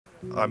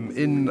I'm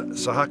in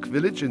Sahak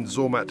village in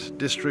Zormat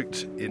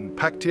district in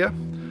Paktia,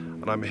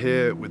 and I'm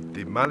here with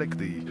the Malik,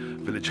 the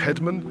village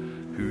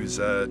headman, who's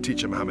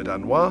teacher Mohammed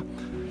Anwar.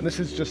 And this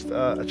is just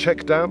a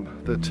check dam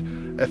that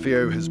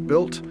FAO has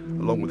built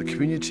along with the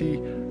community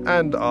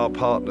and our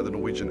partner, the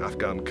Norwegian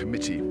Afghan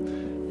Committee.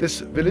 This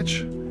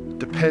village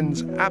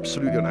depends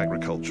absolutely on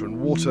agriculture, and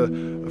water,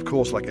 of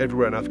course, like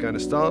everywhere in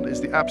Afghanistan,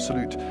 is the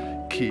absolute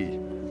key.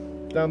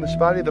 Down this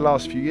valley, the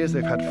last few years,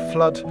 they've had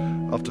flood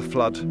after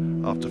flood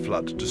after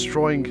flood,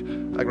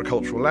 destroying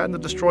agricultural land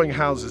and destroying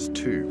houses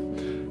too.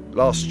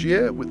 Last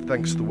year,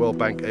 thanks to the World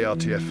Bank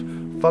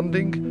ARTF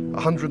funding,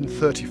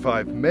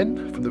 135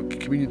 men from the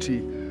community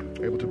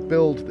were able to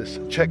build this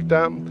check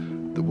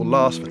dam that will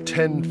last for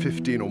 10,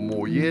 15 or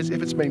more years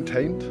if it's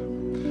maintained.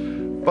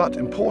 But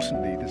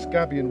importantly, this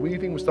gabion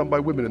weaving was done by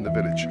women in the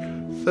village.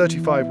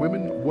 35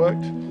 women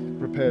worked,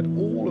 repaired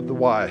all of the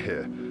wire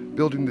here,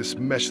 building this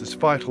mesh, this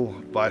vital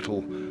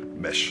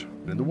mesh.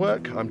 And the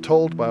work, I'm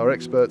told by our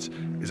experts,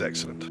 is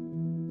excellent.